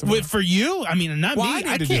contest tomorrow? For you? I mean, not me.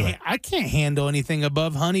 I can't handle anything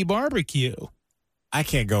above honey barbecue. I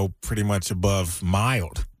can't go pretty much above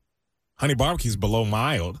mild. Honey barbecue's below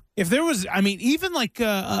mild. If there was, even like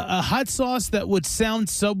a hot sauce that would sound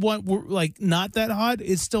somewhat like not that hot,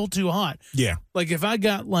 it's still too hot. Yeah. Like if I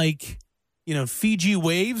got Fiji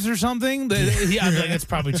waves or something, I'd be like, that's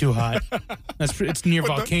probably too hot. It's near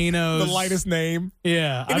volcanoes. The lightest name.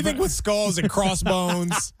 Yeah. Anything with skulls and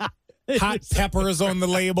crossbones, hot peppers on the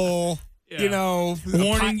label. You know,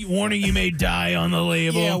 warning, you may die on the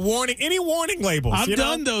label. Yeah, warning. Any warning labels? I've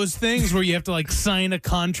done those things where you have to like sign a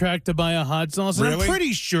contract to buy a hot sauce. And Really? I'm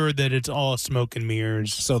pretty sure that it's all smoke and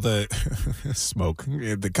mirrors. So the smoke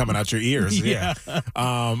coming out your ears. Yeah.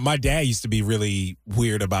 My dad used to be really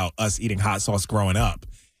weird about us eating hot sauce growing up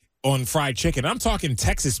on fried chicken. I'm talking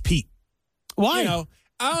Texas Pete. Why? You know,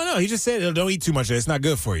 I don't know. He just said, don't eat too much of it. It's not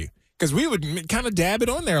good for you. Because we would kind of dab it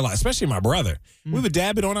on there a lot, especially my brother. We would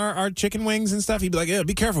dab it on our chicken wings and stuff. He'd be like, yeah,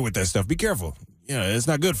 be careful with that stuff. Be careful. You know, it's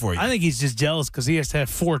not good for you. I think he's just jealous because he has to have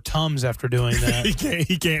 4 Tums after doing that.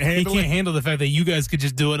 He can't handle the fact that you guys could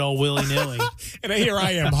just do it all willy-nilly. And here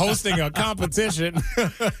I am hosting a competition,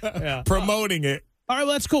 promoting it. All right,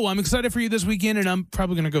 well, that's cool. I'm excited for you this weekend, and I'm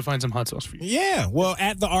probably going to go find some hot sauce for you. Yeah, well,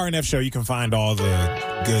 at the RNF show, you can find all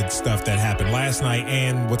the good stuff that happened last night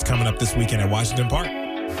and what's coming up this weekend at Washington Park.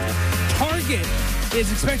 Target is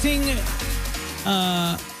expecting to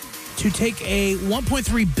take a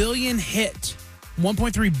 $1.3 billion hit,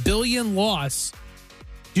 $1.3 billion loss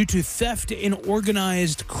due to theft and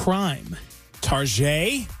organized crime.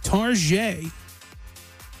 Target?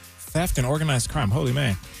 Theft and organized crime. Holy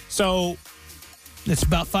man. So it's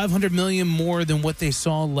about $500 million more than what they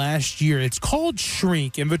saw last year. It's called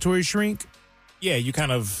shrink, inventory shrink. Yeah, you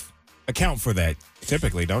kind of account for that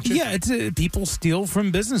typically, don't you? Yeah, it's people steal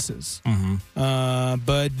from businesses. Mm-hmm.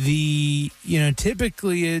 But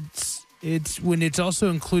typically it's when it's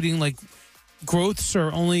also including like growths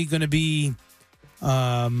are only going to be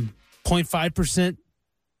 0.5%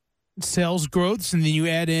 sales growths, and then you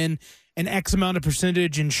add in an X amount of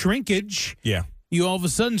percentage in shrinkage. Yeah. You all of a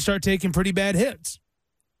sudden start taking pretty bad hits.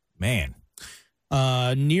 Man.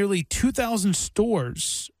 Nearly 2,000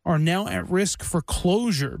 stores are now at risk for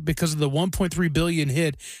closure because of the $1.3 billion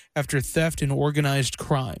hit after theft and organized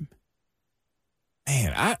crime.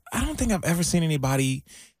 Man, I don't think I've ever seen anybody.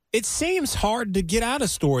 It seems hard to get out of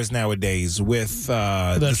stores nowadays with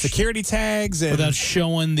the security tags and without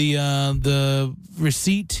showing the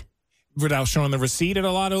receipt. Without showing the receipt at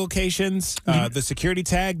a lot of locations, the security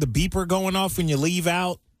tag, the beeper going off when you leave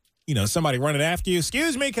out. You know, somebody running after you.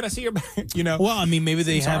 Excuse me, can I see your bag? You know. Well, I mean, maybe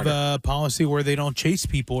they have a policy where they don't chase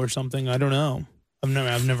people or something. I don't know.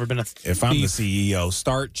 I've never been a thief. If I'm the CEO,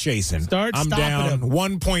 start chasing. I'm down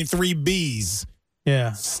 1.3 Bs.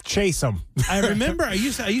 Yeah, chase them. I remember I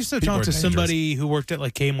used to talk to somebody who worked at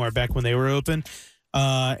like Kmart back when they were open,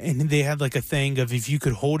 and they had like a thing of if you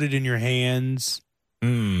could hold it in your hands,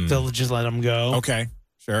 they'll just let them go. Okay,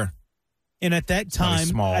 sure. And at that time,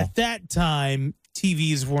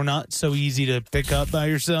 TVs were not so easy to pick up by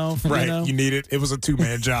yourself. Right. You know? You need it. It was a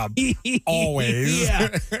 2-man job. Always.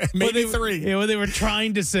 Yeah. Maybe 3. Yeah, what they were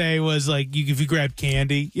trying to say was like, if you grab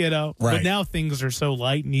candy, you know. Right. But now things are so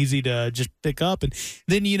light and easy to just pick up. And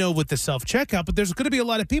then, with the self-checkout, but there's going to be a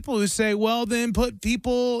lot of people who say, well, then put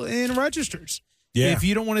people in registers. Yeah. If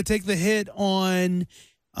you don't want to take the hit on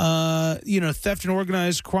theft and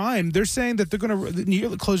organized crime, they're saying that they're going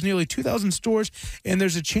to close nearly 2,000 stores, and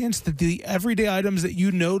there's a chance that the everyday items that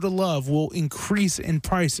you know to love will increase in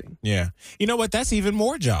pricing. Yeah. You know what? That's even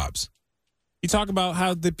more jobs. You talk about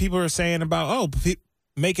how the people are saying about,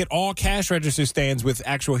 make it all cash register stands with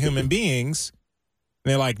actual human beings.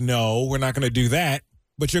 And they're like, no, we're not going to do that.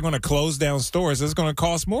 But you're going to close down stores. It's going to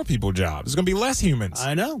cost more people jobs. It's going to be less humans.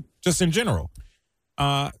 I know. Just in general.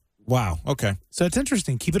 Wow. Okay. So it's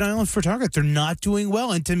interesting. Keep an eye on for Target. They're not doing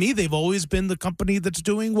well. And to me, they've always been the company that's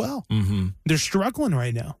doing well. Mm-hmm. They're struggling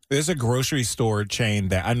right now. There's a grocery store chain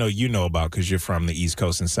that I know you know about because you're from the East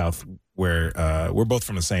Coast and South, where we're both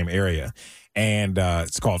from the same area. And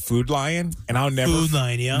it's called Food Lion. And I'll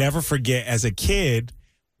never forget as a kid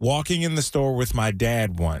walking in the store with my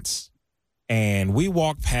dad once. And we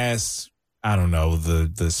walked past, I don't know,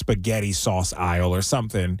 the spaghetti sauce aisle or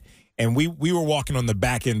something. And we were walking on the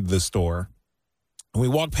back end of the store. And we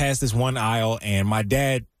walked past this one aisle, and my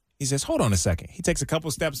dad, he says, hold on a second. He takes a couple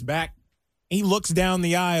steps back. He looks down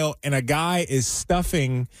the aisle, and a guy is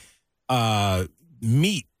stuffing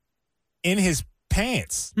meat in his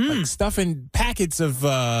pants, like stuffing packets of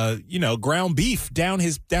ground beef down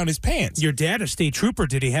his pants. Your dad, a state trooper,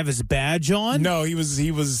 did he have his badge on? No, he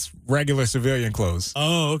was regular civilian clothes.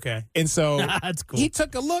 Oh, okay. And so that's cool. He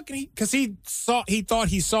took a look, and he thought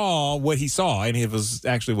he saw what he saw, and it was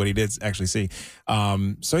actually what he did actually see.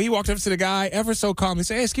 So he walked up to the guy, ever so calmly,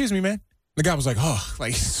 said, "Hey, excuse me, man." The guy was like,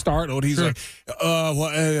 startled. He's like,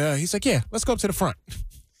 he's like, "Yeah, let's go up to the front."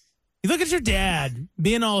 You look at your dad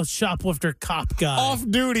being all shoplifter cop guy. Off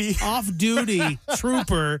duty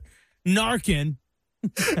trooper, narking.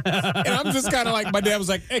 And I'm just kind of like, my dad was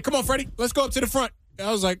like, "Hey, come on, Freddie, let's go up to the front." I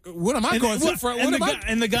was like, "What am I going to the front?"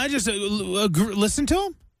 And the guy just listened to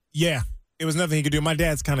him? Yeah. It was nothing he could do. My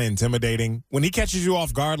dad's kind of intimidating. When he catches you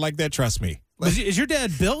off guard like that, trust me. Is your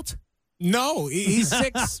dad built? No, he's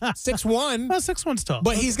 6'1". Well, 6'1's tall.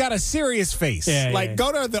 But he's got a serious face. Yeah.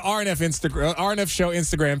 Go to the RNF Show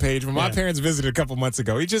Instagram page. When my parents visited a couple months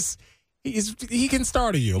ago, he can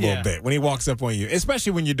startle you a little bit when he walks up on you,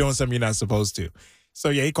 especially when you're doing something you're not supposed to. So,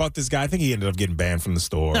 yeah, he caught this guy. I think he ended up getting banned from the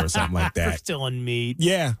store or something like that. For stealing meat.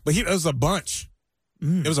 Yeah, but it was a bunch.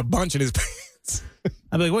 It was a bunch in his pants.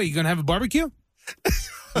 I'm like, what, you going to have a barbecue?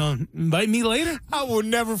 Invite me later? I will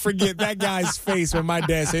never forget that guy's face when my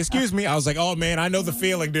dad said, "Excuse me." I was like, "Oh, man, I know the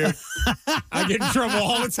feeling, dude. I get in trouble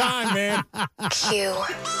all the time, man." Q.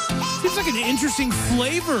 Seems like an interesting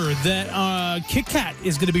flavor that Kit Kat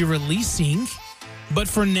is going to be releasing. But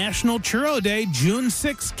for National Churro Day, June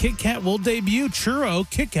 6th, Kit Kat will debut Churro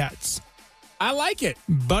Kit Kats. I like it.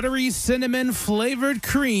 Buttery cinnamon flavored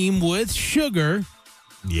cream with sugar.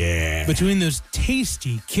 Yeah. Between those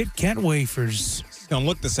tasty Kit Kat wafers. It's going to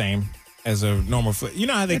look the same as a normal flavor. You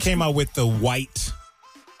know how they came out with the white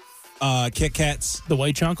Kit Kats? The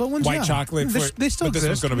white chocolate ones? White chocolate. They still But this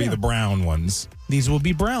one's going to be the brown ones. These will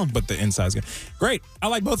be brown. But the inside's good. Great. I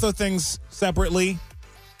like both those things separately.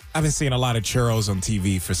 I've been seeing a lot of churros on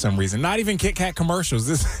TV for some reason. Not even Kit Kat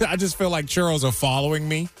commercials. I just feel like churros are following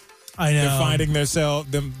me. I know. They're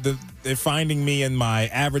finding they're finding me in my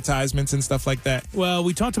advertisements and stuff like that. Well,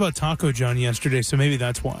 we talked about Taco John yesterday, so maybe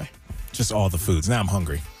that's why. Just all the foods. Now I'm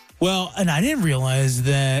hungry. Well, and I didn't realize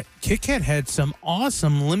that Kit Kat had some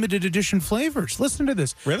awesome limited edition flavors. Listen to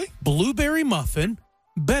this. Really? Blueberry muffin.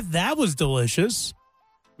 Bet that was delicious.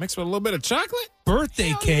 Mixed with a little bit of chocolate?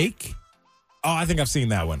 Birthday cake. Oh, I think I've seen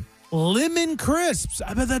that one. Lemon crisps.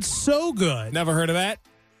 I bet that's so good. Never heard of that.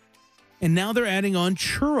 And now they're adding on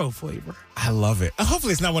churro flavor. I love it.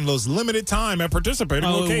 Hopefully it's not one of those limited time at participating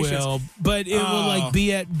locations. It will. But it will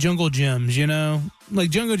be at Jungle Gyms, you know?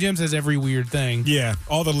 Like Jungle Gyms has every weird thing. Yeah.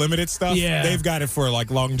 All the limited stuff. Yeah. They've got it for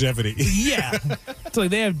longevity. Yeah. It's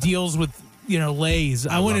like they have deals with, Lay's.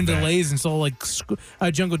 I went into Lay's and saw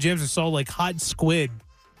Jungle Gyms and saw hot squid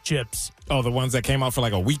chips. Oh, the ones that came out for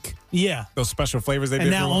a week? Yeah. Those special flavors they and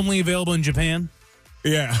did. And now only available in Japan?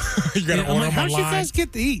 Yeah. You got to order them online. How'd you guys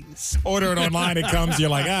get these? Order it online, it comes, you're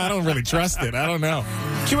like, I don't really trust it. I don't know.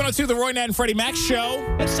 Q102, the Roy Nat and Freddie Mac Show.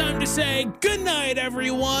 It's time to say good night,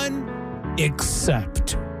 everyone.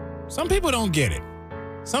 Except. Some people don't get it.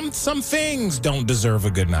 Some things don't deserve a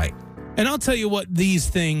good night. And I'll tell you what these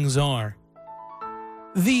things are.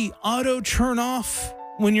 The auto turn off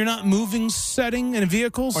when you're not moving setting in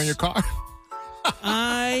vehicles. On your car?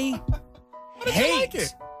 I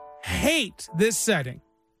hate this setting.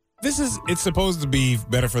 It's supposed to be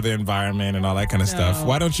better for the environment and all that kind of stuff.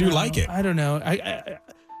 Why don't you like it? I don't know.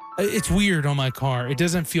 It's weird on my car. It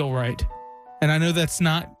doesn't feel right. And I know that's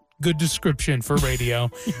not good description for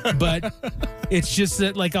radio, but it's just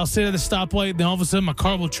that I'll sit at the stoplight, then all of a sudden my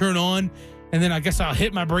car will turn on. And then I guess I'll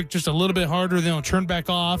hit my brake just a little bit harder, then it'll turn back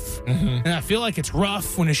off. Mm-hmm. And I feel like it's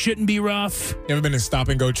rough when it shouldn't be rough. You ever been in stop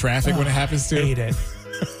and go traffic when it happens to? I hate it.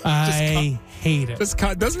 I hate it.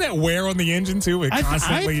 Doesn't that wear on the engine too? It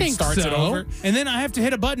constantly starts it over. And then I have to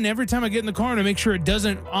hit a button every time I get in the car to make sure it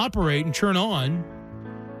doesn't operate and turn on.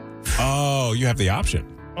 Oh, you have the option.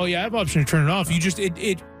 Oh yeah, I have the option to turn it off. You just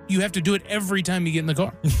you have to do it every time you get in the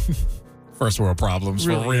car. First world problems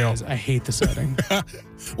really for real. Is. I hate the setting.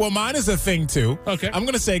 Well, mine is a thing too. Okay. I'm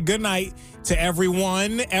going to say good night to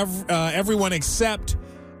everyone, everyone except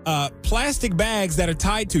plastic bags that are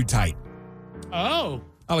tied too tight. Oh.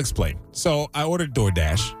 I'll explain. So I ordered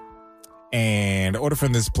DoorDash and I ordered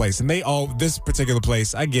from this place, and this particular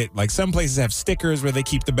place, I get some places have stickers where they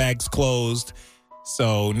keep the bags closed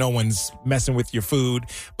so no one's messing with your food,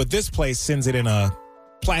 but this place sends it in a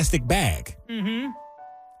plastic bag. Mm-hmm.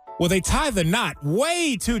 Well, they tie the knot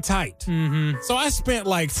way too tight. Mm-hmm. So I spent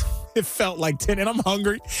it felt like 10, and I'm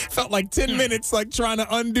hungry, felt like 10 minutes trying to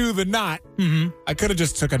undo the knot. Mm-hmm. I could have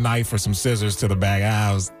just took a knife or some scissors to the bag.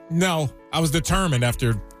 I was determined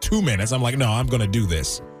after 2 minutes. I'm like, no, I'm going to do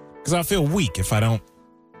this. Because I feel weak if I don't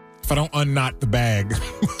unknot the bag.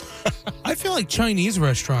 I feel like Chinese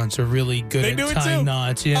restaurants are really good at tying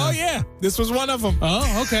knots. Yeah. Oh, yeah. This was one of them.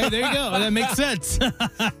 Oh, okay. There you go. That makes sense.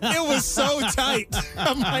 It was so tight.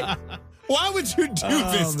 I'm like, why would you do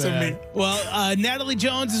this to me? Well, Natalie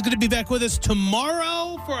Jones is going to be back with us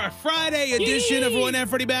tomorrow for our Friday edition of Roy and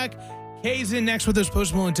Freddie Back. Kay's in next with those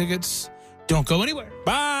Post Malone tickets. Don't go anywhere.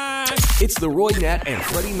 Bye. It's the Roy Nat and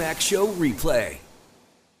Freddie Mac Show replay.